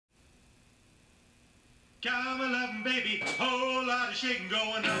Come along, baby, whole lot of shaking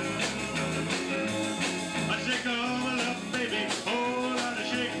going on. I said, come along, baby, whole lot of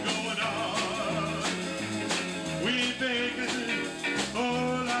shaking going on. We begging,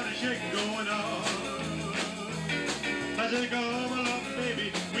 whole lot of shaking going on. I said, come along,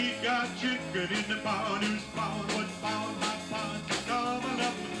 baby, we got chicken in the pond. Who's pond? What pond? My pond. Come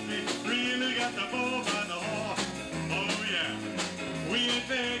along, baby, really got the bull by the horn. Oh yeah, we ain't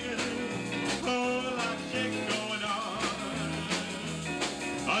begging, whole lot of shaking going on.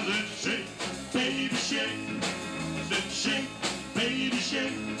 I said, shake, baby, shake. I said, shake, baby,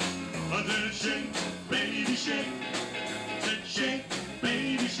 shake. I said, shake, baby, shake. I said, shake,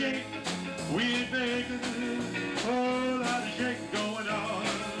 baby, shake. We ain't begging, whole lot of shaking going on.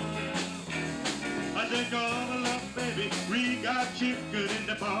 I said, come along, baby, we got chicken in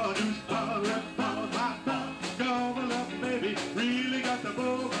the pond. Who's pond? What pond? My pond. Come along, baby, really got the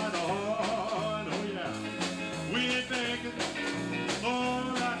bull by the horn. Oh yeah, we ain't begging,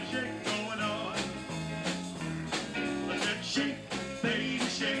 whole lot of shaking going on. I said, shake, baby,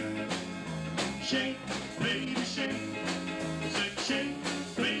 shake. Shake, baby, shake. I said, shake,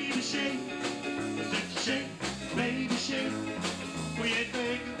 baby, shake. I said, shake, baby, shake. We ain't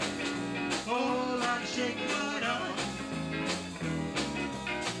begging, whole lot of shaking going on.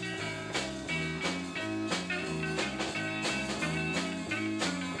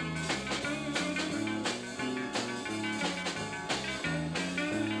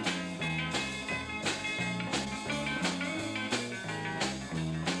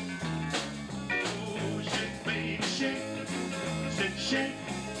 Shake, baby, shake. I said, shake,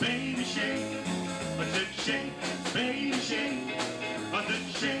 baby, shake. I said,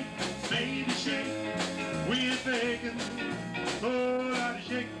 shake, baby, shake. We ain't begging, whole lot of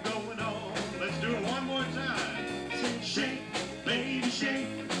shaking going on. Let's do it one more time. Shake, baby, shake.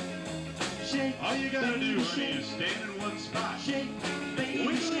 Shake. All you gotta do, honey, is stand in one spot. Shake, baby,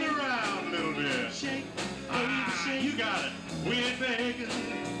 wiggle it around a little bit. Shake, baby, shake. You got it. We ain't begging,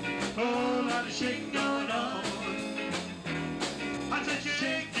 whole lot of shaking.